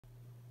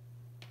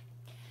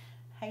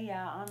Hey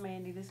y'all, I'm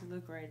Mandy. This is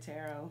Look Red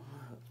Tarot.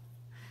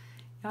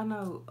 Y'all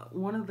know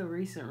one of the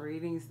recent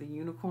readings, the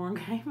unicorn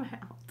came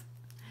out.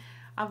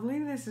 I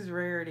believe this is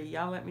rarity.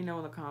 Y'all let me know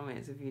in the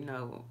comments if you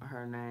know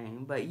her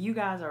name. But you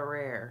guys are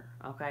rare,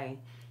 okay?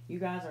 You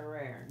guys are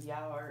rare.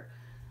 Y'all are.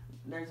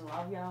 There's a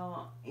lot of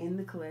y'all in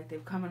the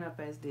collective coming up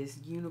as this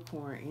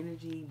unicorn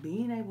energy,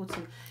 being able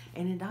to,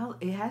 and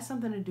it has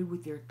something to do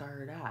with your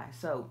third eye.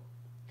 So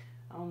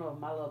I don't know if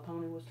My Little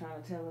Pony was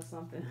trying to tell us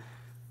something.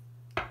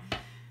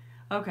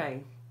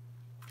 Okay,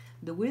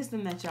 the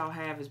wisdom that y'all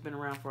have has been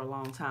around for a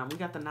long time. We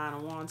got the Nine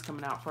of Wands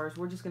coming out first.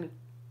 We're just going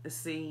to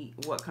see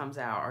what comes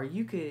out. Or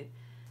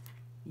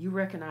you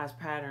recognize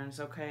patterns,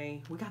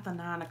 okay? We got the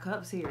Nine of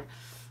Cups here.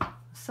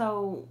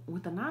 So,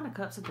 with the Nine of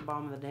Cups at the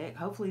bottom of the deck,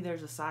 hopefully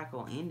there's a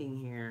cycle ending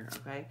here,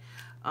 okay?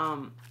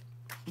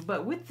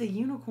 But with the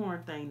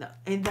unicorn thing,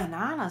 and the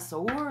Nine of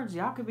Swords,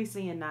 y'all could be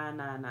seeing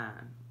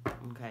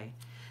 999, okay?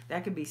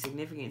 That could be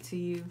significant to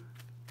you.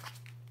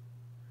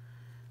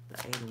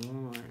 The Eight of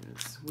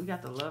Wands. We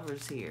got the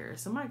Lovers here.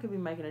 Somebody could be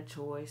making a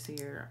choice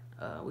here.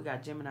 We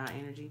got Gemini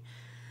energy.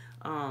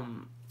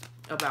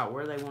 About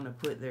where they want to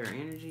put their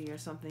energy or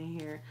something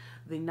here.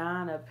 The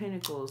Nine of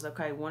Pentacles.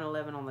 Okay,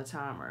 111 on the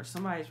timer.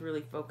 Somebody's really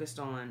focused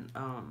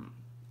on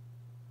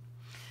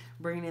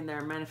bringing in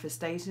their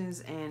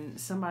manifestations, and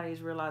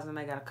somebody's realizing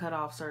they got to cut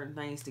off certain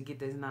things to get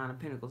this Nine of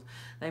Pentacles.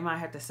 They might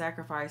have to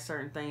sacrifice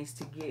certain things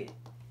to get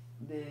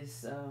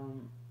this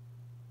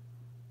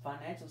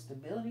financial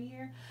stability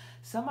here.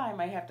 Somebody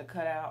may have to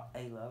cut out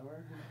a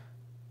lover.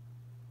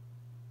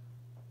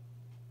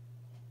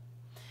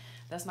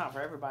 That's not for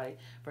everybody.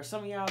 For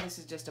some of y'all, this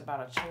is just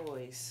about a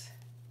choice.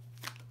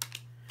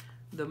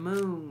 The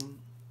Moon.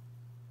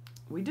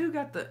 We do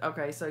got the...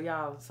 Okay, so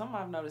y'all, something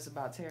I've noticed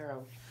about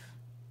tarot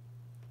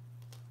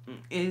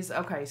is...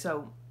 Okay,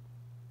 so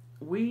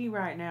we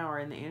right now are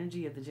in the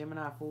energy of the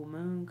Gemini full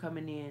moon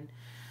coming in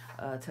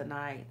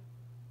tonight.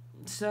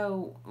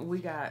 So we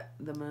got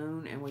the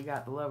Moon and we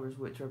got the Lovers,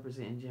 which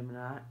represent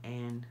Gemini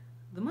and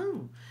the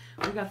Moon.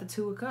 We got the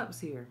Two of Cups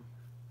here.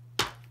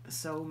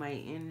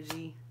 Soulmate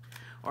energy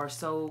or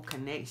soul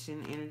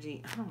connection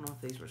energy. I don't know if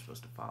these were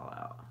supposed to fall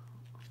out.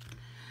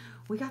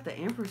 We got the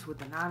Empress with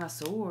the Nine of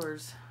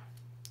Swords.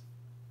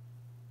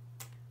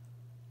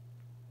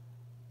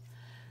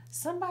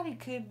 Somebody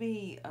could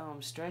be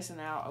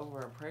stressing out over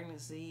a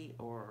pregnancy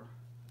or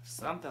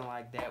something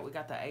like that. We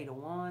got the Eight of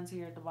Wands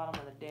here at the bottom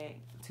of the deck.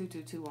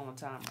 222 on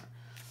the timer.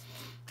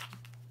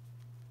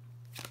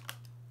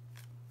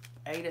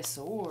 Eight of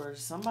Swords.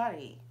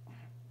 Somebody...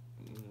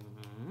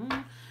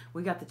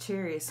 We got the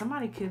Chariot.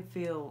 Somebody could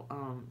feel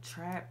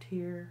trapped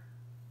here.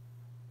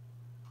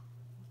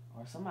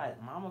 Or somebody's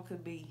mama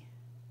could be...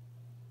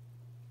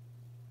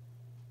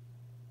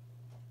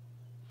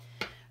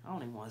 I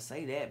don't even want to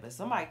say that, but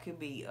somebody could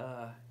be...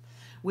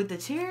 with the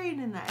Chariot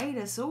and the Eight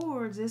of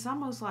Swords, it's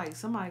almost like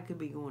somebody could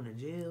be going to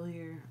jail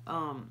here.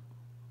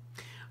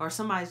 Or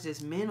somebody's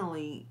just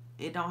mentally...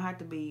 It don't have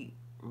to be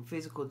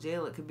physical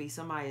jail. It could be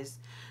somebody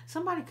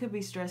could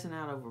be stressing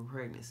out over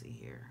pregnancy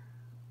here.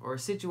 Or a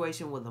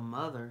situation with a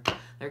mother.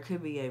 There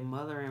could be a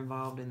mother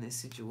involved in this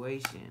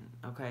situation.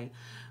 Okay.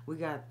 We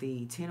got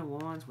the Ten of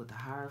Wands with the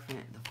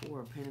Hierophant, the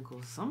Four of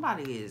Pentacles.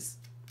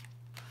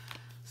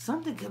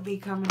 Something could be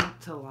coming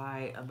to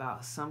light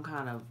about some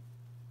kind of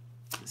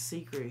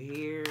secret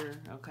here.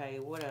 Okay.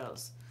 What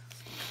else?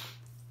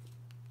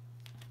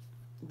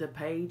 The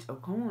Page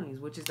of Coins,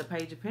 which is the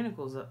Page of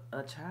Pentacles,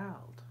 a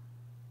child.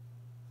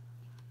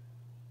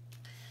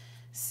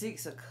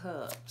 Six of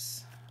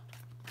Cups.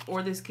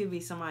 Or this could be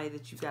somebody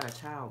that you got a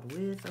child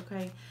with,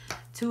 okay?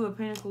 Two of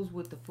Pentacles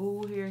with the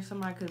Fool here.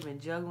 Somebody could have been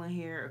juggling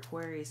here.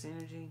 Aquarius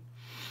energy.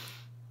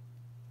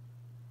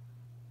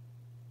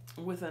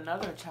 With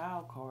another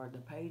child card, the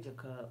Page of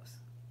Cups.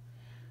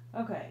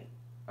 Okay.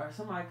 Or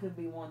somebody could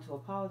be wanting to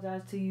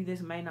apologize to you.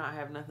 This may not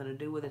have nothing to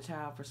do with a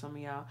child for some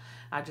of y'all.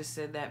 I just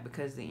said that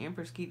because the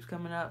Empress keeps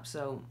coming up.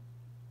 So,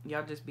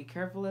 y'all just be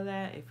careful of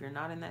that if you're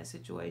not in that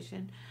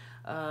situation.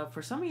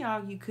 For some of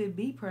y'all, you could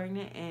be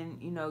pregnant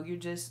and, you know, you're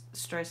just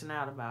stressing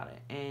out about it.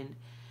 And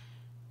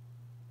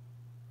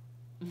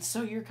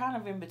so you're kind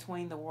of in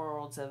between the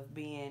worlds of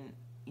being,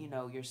 you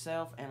know,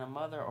 yourself and a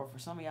mother. Or for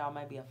some of y'all,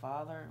 maybe a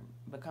father,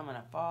 becoming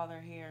a father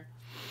here.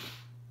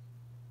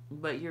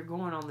 But you're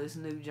going on this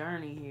new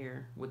journey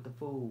here with the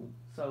Fool.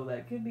 So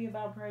that could be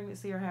about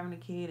pregnancy or having a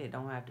kid. It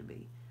don't have to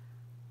be.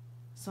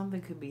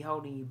 Something could be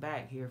holding you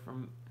back here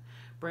from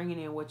bringing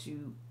in what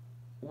you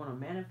want to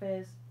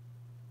manifest.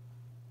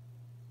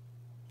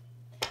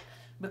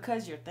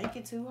 Because you're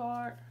thinking too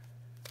hard.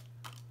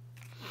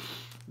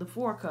 The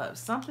Four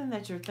Cups. Something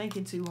that you're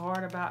thinking too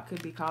hard about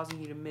could be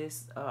causing you to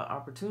miss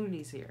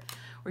opportunities here.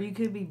 Or you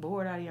could be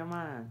bored out of your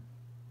mind.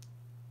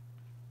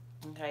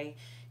 Okay.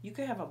 You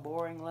could have a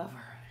boring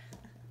lover.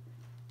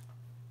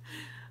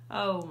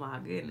 Oh my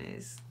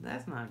goodness.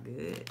 That's not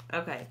good.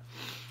 Okay.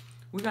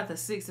 We got the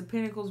Six of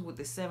Pentacles with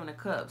the Seven of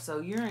Cups. So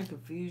you're in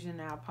confusion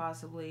now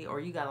possibly. Or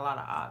you got a lot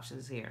of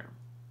options here.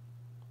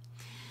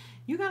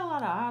 You got a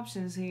lot of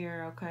options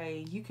here,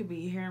 okay? You could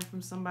be hearing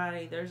from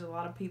somebody. There's a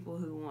lot of people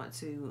who want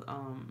to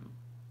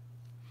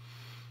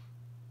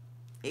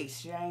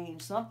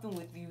exchange something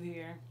with you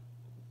here.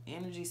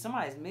 Energy.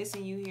 Somebody's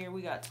missing you here.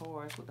 We got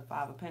Taurus with the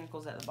Five of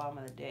Pentacles at the bottom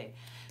of the deck.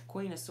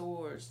 Queen of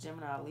Swords,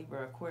 Gemini,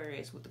 Libra,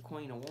 Aquarius with the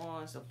Queen of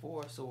Wands, the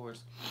Four of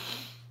Swords.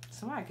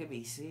 Somebody could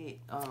be sick,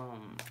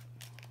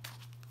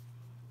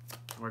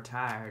 or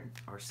tired,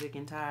 or sick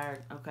and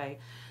tired. Okay,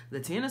 the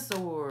Ten of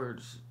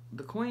Swords,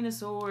 the Queen of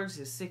Swords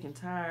is sick and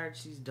tired.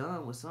 She's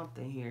done with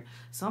something here.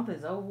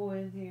 Something's over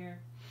with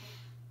here.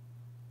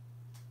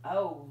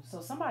 Oh,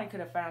 so somebody could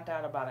have found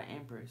out about an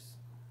Empress,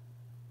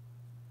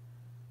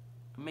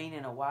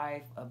 meaning a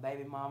wife, a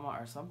baby mama,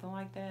 or something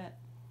like that.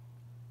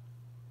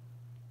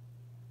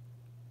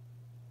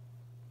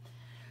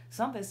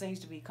 Something seems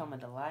to be coming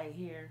to light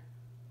here.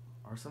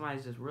 Or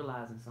somebody's just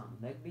realizing something.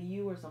 That could be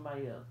you or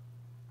somebody else.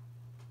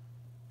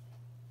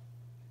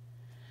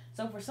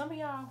 So for some of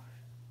y'all,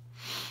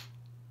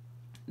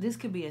 this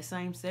could be a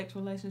same-sex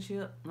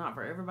relationship. Not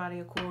for everybody,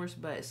 of course.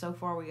 But so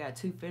far, we got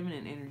two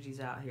feminine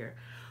energies out here.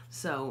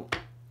 So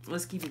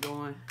let's keep it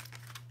going.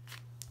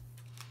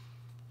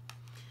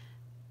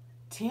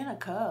 Ten of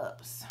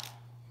Cups.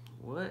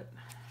 What?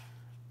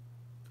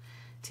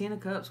 Ten of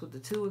Cups with the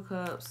Two of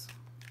Cups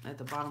at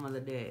the bottom of the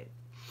deck.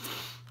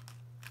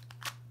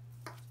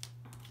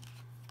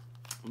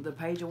 The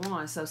Page of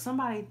Wands. So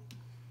somebody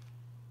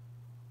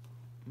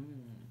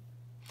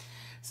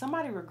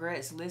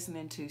regrets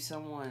listening to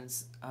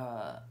someone's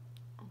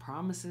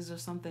promises or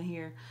something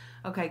here.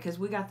 Okay, because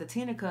we got the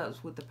Ten of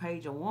Cups with the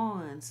Page of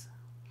Wands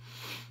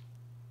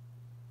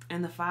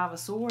and the Five of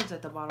Swords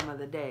at the bottom of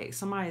the deck.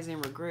 Somebody's in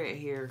regret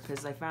here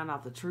because they found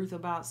out the truth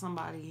about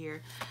somebody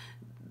here.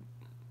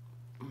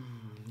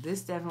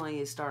 This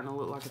definitely is starting to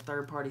look like a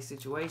third-party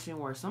situation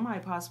where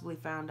somebody possibly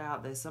found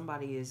out that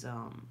somebody is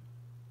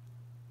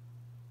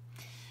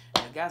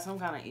got some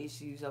kind of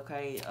issues.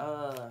 Okay,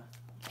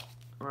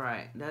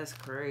 right, that's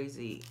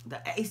crazy.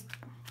 The Ace.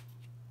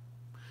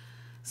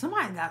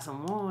 Somebody got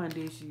some wand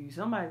issues.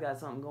 Somebody got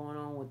something going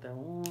on with their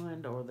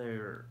wand or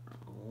their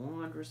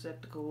wand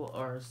receptacle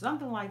or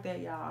something like that,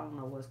 y'all. I don't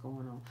know what's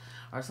going on.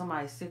 Or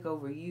somebody's sick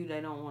over you.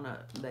 They don't want to.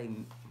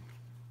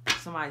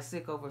 Somebody's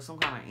sick over some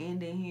kind of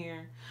ending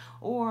here,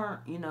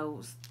 or you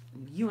know,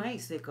 you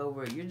ain't sick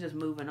over it. You're just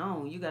moving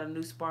on. You got a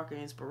new spark of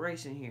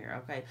inspiration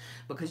here, okay?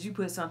 Because you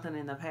put something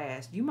in the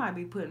past. You might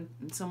be putting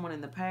someone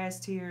in the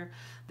past here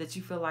that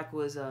you feel like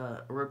was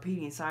a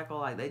repeating cycle,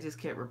 like they just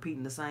kept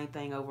repeating the same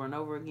thing over and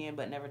over again,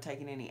 but never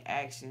taking any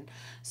action.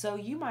 So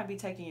you might be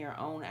taking your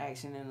own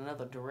action in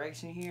another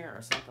direction here,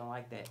 or something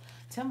like that.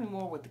 Tell me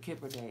more with the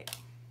Kipper deck.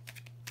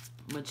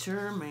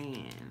 Mature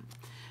man.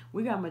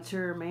 We got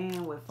mature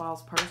man with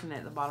false person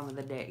at the bottom of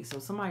the deck. So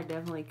somebody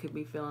definitely could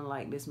be feeling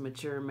like this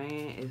mature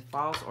man is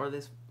false, or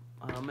this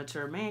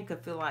mature man could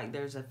feel like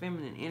there's a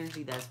feminine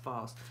energy that's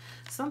false.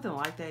 Something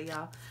like that,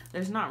 y'all.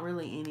 There's not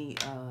really any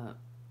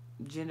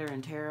gender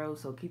in tarot,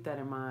 so keep that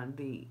in mind.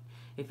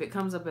 If it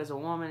comes up as a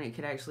woman, it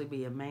could actually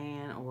be a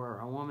man or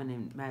a woman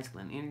in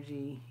masculine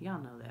energy.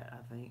 Y'all know that,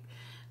 I think.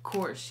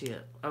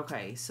 Courtship.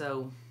 Okay,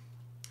 so,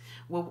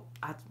 well,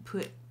 I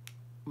put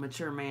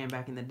mature man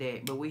back in the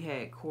deck, but we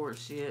had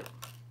courtship.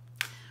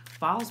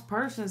 False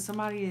person.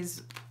 Somebody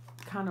is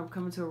kind of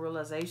coming to a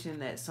realization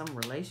that some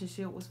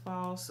relationship was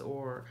false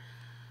or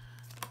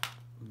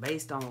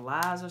based on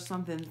lies or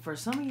something. For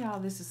some of y'all,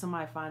 this is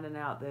somebody finding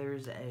out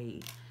there's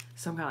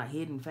some kind of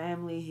hidden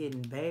family,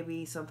 hidden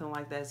baby, something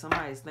like that.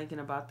 Somebody's thinking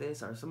about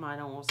this, or somebody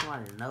don't want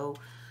somebody to know.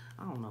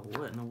 I don't know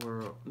what in the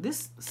world.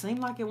 This seemed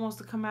like it wants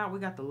to come out. We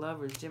got the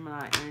Lovers,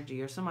 Gemini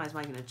energy, or somebody's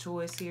making a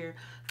choice here.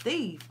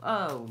 Thief.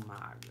 Oh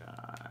my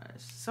gosh.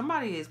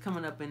 Somebody is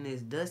coming up in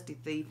this dusty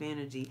thief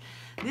energy.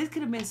 This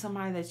could have been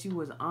somebody that you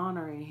was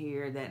honoring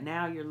here that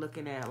now you're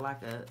looking at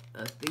like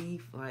a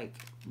thief. Like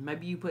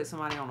maybe you put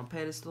somebody on a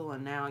pedestal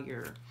and now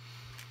you're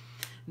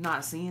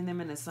not seeing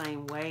them in the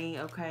same way.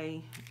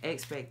 Okay.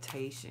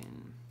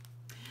 Expectation.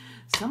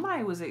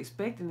 Somebody was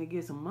expecting to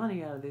get some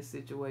money out of this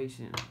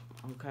situation.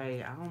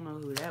 Okay, I don't know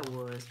who that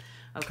was.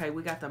 Okay,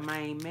 we got the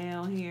main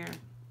male here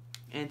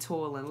and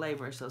toil and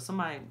labor. So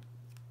somebody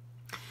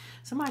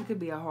could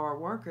be a hard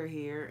worker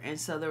here. And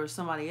so there was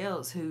somebody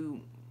else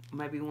who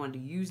maybe wanted to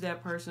use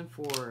that person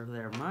for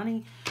their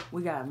money.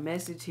 We got a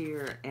message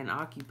here and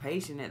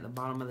occupation at the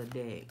bottom of the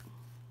deck.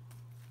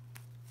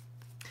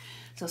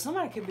 So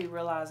somebody could be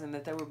realizing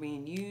that they were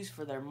being used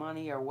for their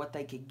money or what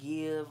they could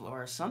give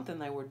or something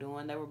they were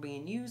doing. They were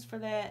being used for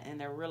that,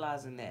 and they're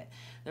realizing that.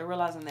 They're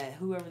realizing that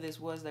whoever this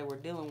was they were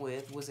dealing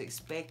with was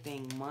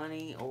expecting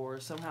money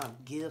or some kind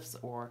of gifts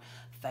or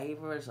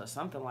favors or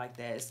something like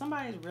that.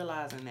 Somebody's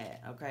realizing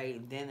that, okay?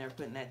 Then they're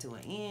putting that to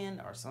an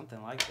end or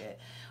something like that.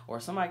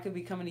 Or somebody could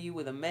be coming to you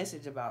with a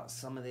message about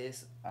some of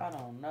this. I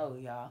don't know,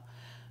 y'all.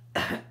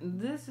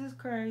 This is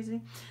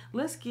crazy.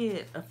 Let's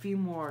get a few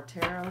more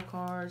tarot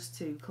cards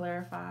to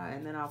clarify,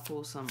 and then I'll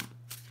pull some.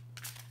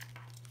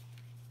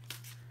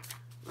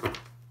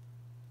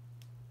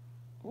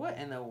 What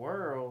in the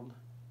world?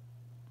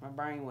 My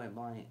brain went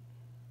blank.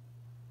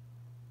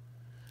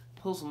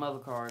 Pull some other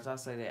cards. I'll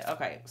say that.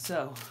 Okay,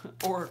 so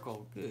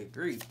Oracle. Good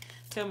grief.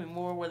 Tell me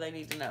more what they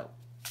need to know.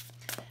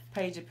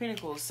 Page of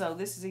Pentacles. So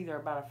this is either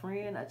about a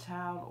friend, a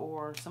child,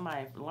 or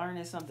somebody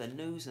learning something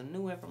new, some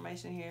new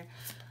information here.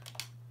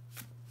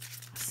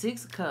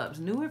 Six of Cups.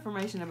 New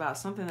information about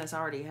something that's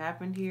already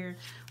happened here.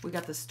 We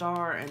got the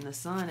Star and the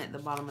Sun at the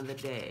bottom of the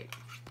deck.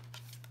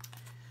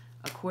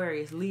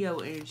 Aquarius, Leo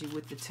energy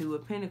with the Two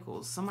of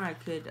Pentacles. Somebody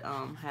could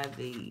have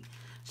the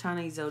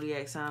Chinese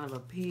zodiac sign of a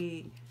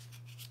pig.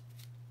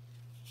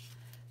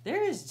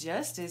 There is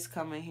justice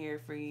coming here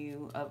for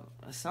you.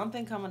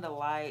 Something coming to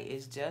light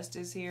is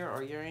justice here,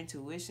 or your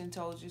intuition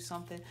told you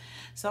something.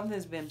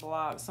 Something's been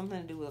blocked.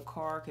 Something to do with a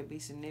car could be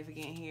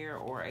significant here,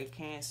 or a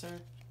Cancer.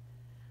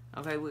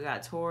 Okay, we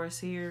got Taurus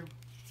here.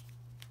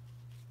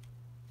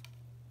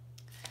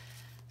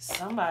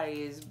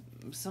 Somebody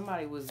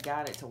was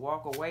guided to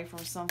walk away from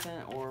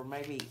something, or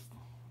maybe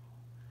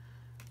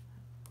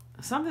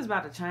something's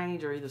about to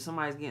change, or either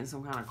somebody's getting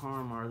some kind of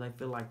karma, or they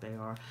feel like they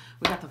are.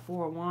 We got the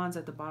Four of Wands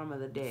at the bottom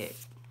of the deck.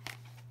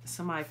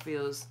 Somebody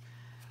feels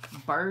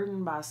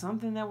burdened by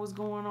something that was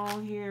going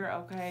on here.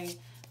 Okay,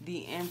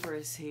 the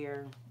Empress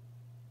here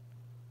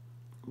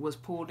was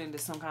pulled into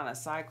some kind of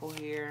cycle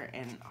here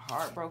and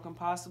heartbroken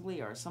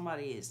possibly, or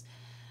somebody is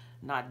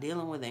not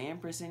dealing with the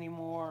Empress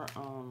anymore,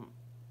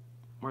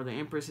 or the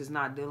Empress is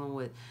not dealing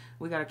with.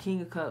 We got a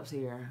King of Cups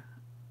here.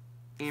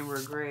 And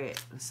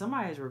regret.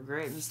 Somebody's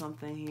regretting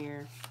something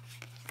here.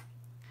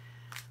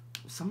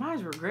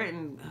 Somebody's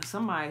regretting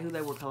somebody who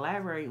they were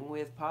collaborating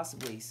with,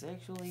 possibly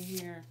sexually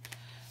here.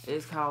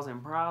 It's causing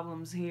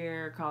problems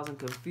here, causing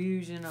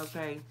confusion,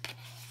 okay?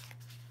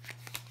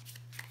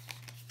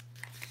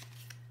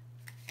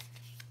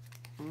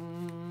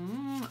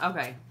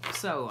 Okay,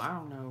 so, I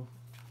don't know.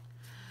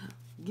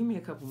 Give me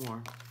a couple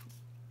more.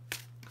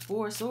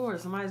 Four of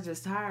Swords. Somebody's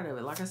just tired of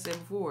it. Like I said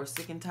before,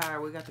 sick and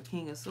tired. We got the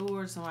King of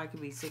Swords. Somebody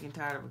could be sick and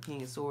tired of a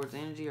King of Swords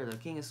energy, or the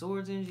King of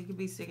Swords energy could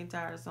be sick and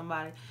tired of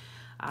somebody.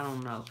 I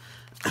don't know.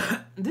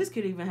 This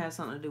could even have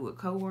something to do with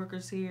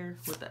coworkers here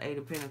with the Eight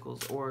of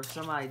Pentacles, or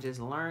somebody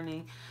just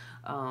learning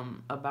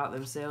about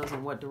themselves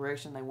and what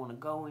direction they want to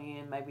go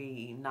in.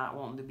 Maybe not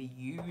wanting to be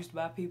used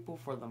by people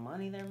for the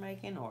money they're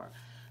making, or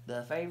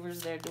the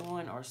favors they're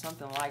doing, or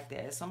something like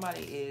that.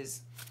 Somebody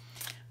is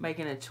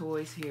making a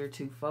choice here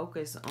to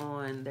focus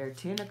on their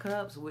Ten of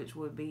Cups, which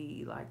would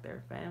be like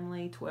their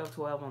family.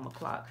 12-12 on the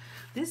clock.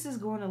 This is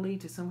going to lead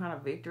to some kind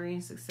of victory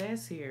and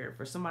success here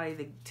for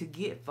somebody to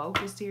get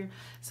focused here.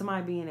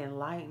 Somebody being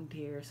enlightened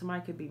here.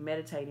 Somebody could be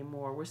meditating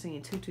more. We're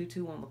seeing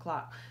 2-2-2 on the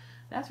clock.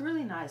 That's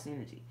really nice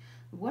energy.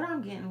 What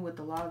I'm getting with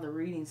a lot of the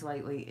readings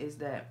lately is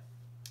that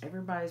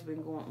everybody's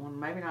been going, well,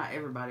 maybe not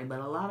everybody, but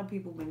a lot of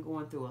people been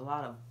going through a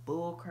lot of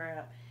bull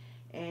crap.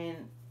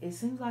 And it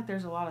seems like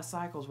there's a lot of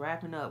cycles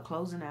wrapping up,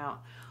 closing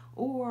out,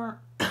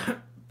 or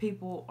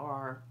people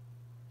are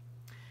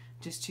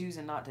just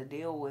choosing not to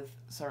deal with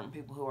certain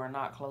people who are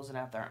not closing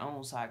out their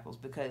own cycles.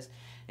 Because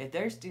if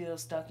they're still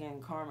stuck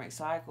in karmic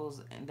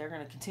cycles, and they're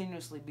going to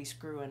continuously be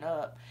screwing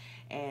up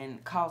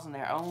and causing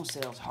their own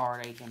selves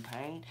heartache and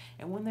pain.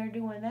 And when they're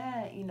doing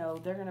that, you know,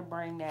 they're going to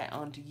bring that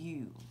onto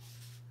you.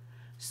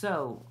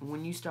 So,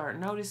 when you start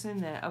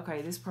noticing that,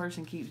 okay, this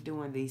person keeps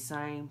doing the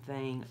same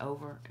thing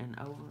over and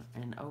over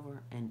and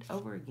over and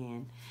over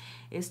again,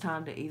 it's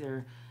time to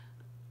either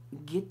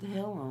get the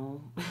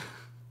hell on.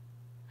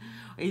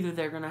 Either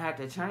they're going to have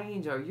to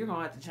change, or you're going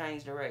to have to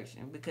change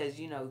direction. Because,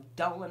 you know,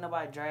 don't let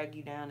nobody drag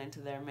you down into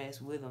their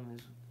mess with them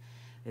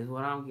is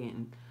what I'm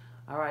getting.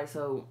 Alright,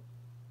 so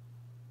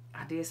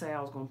I did say I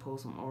was going to pull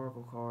some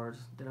oracle cards.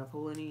 Did I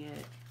pull any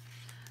yet?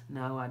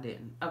 No, I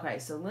didn't. Okay,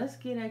 so let's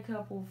get a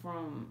couple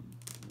from...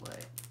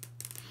 what?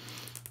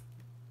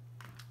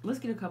 Let's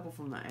get a couple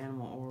from the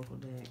Animal Oracle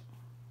deck.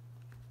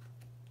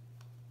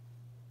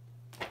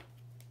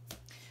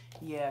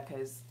 Yeah,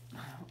 because...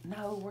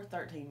 no, we're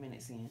 13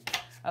 minutes in.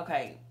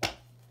 Okay.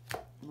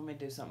 Let me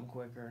do something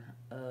quicker.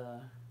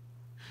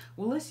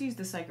 Well, let's use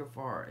the Sacred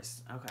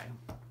Forest. Okay.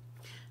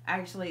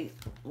 Actually,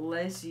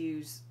 let's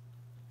use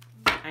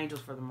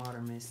Angels for the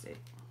Modern Mystic.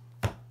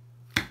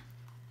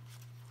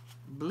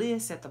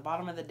 Bliss at the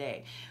bottom of the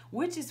deck,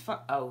 which is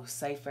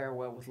say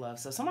farewell with love.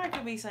 So somebody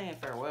could be saying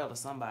farewell to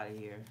somebody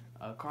here,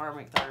 a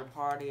karmic third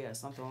party or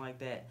something like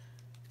that.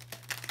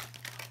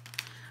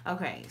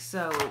 Okay,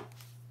 so,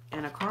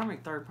 and a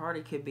karmic third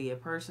party could be a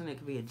person, it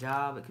could be a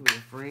job, it could be a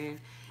friend.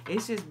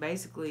 It's just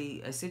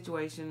basically a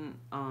situation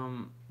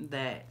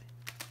that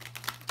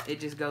it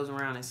just goes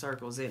around in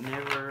circles. It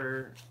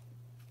never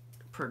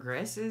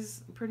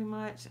progresses, pretty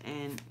much,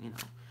 and you know.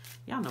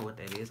 Y'all know what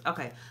that is.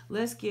 Okay,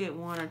 let's get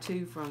one or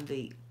two from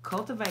the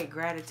Cultivate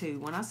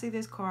Gratitude. When I see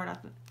this card,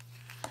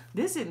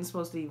 this isn't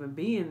supposed to even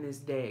be in this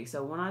deck.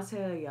 So when I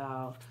tell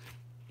y'all,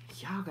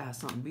 y'all got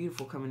something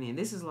beautiful coming in.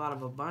 This is a lot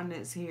of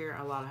abundance here,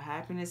 a lot of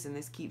happiness, and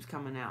this keeps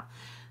coming out.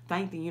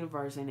 Thank the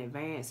universe in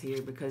advance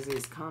here because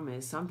it's coming.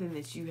 Something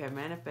that you have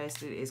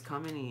manifested is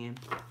coming in.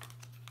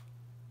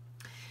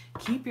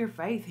 Keep your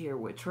faith here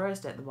with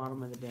trust at the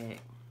bottom of the deck.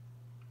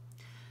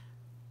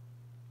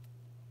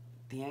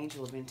 The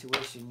Angel of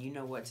Intuition, you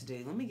know what to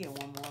do. Let me get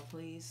one more,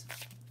 please.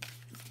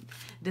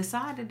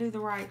 Decide to do the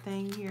right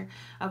thing here.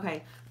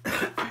 Okay.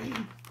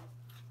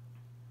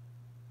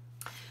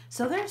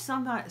 So there's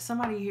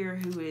somebody here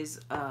who is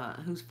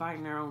who's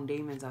fighting their own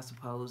demons, I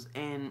suppose,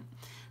 and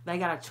they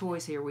got a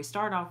choice here. We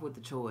start off with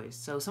the choice.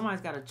 So somebody's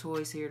got a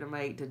choice here to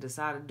make to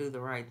decide to do the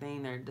right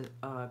thing. They're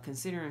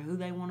considering who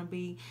they want to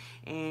be,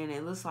 and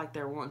it looks like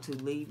they're wanting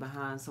to leave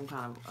behind some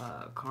kind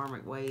of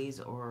karmic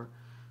ways or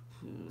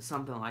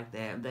something like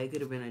that. They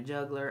could have been a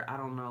juggler, I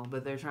don't know,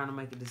 but they're trying to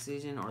make a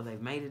decision, or they've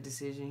made a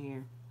decision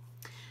here.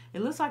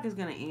 It looks like it's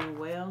going to end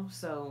well.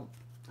 So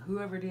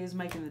whoever it is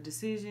making the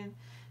decision,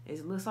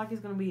 it looks like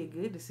it's going to be a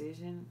good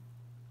decision.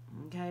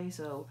 Okay,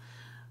 so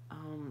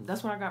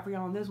that's what I got for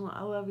y'all on this one.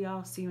 I love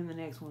y'all. See you in the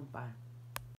next one. Bye.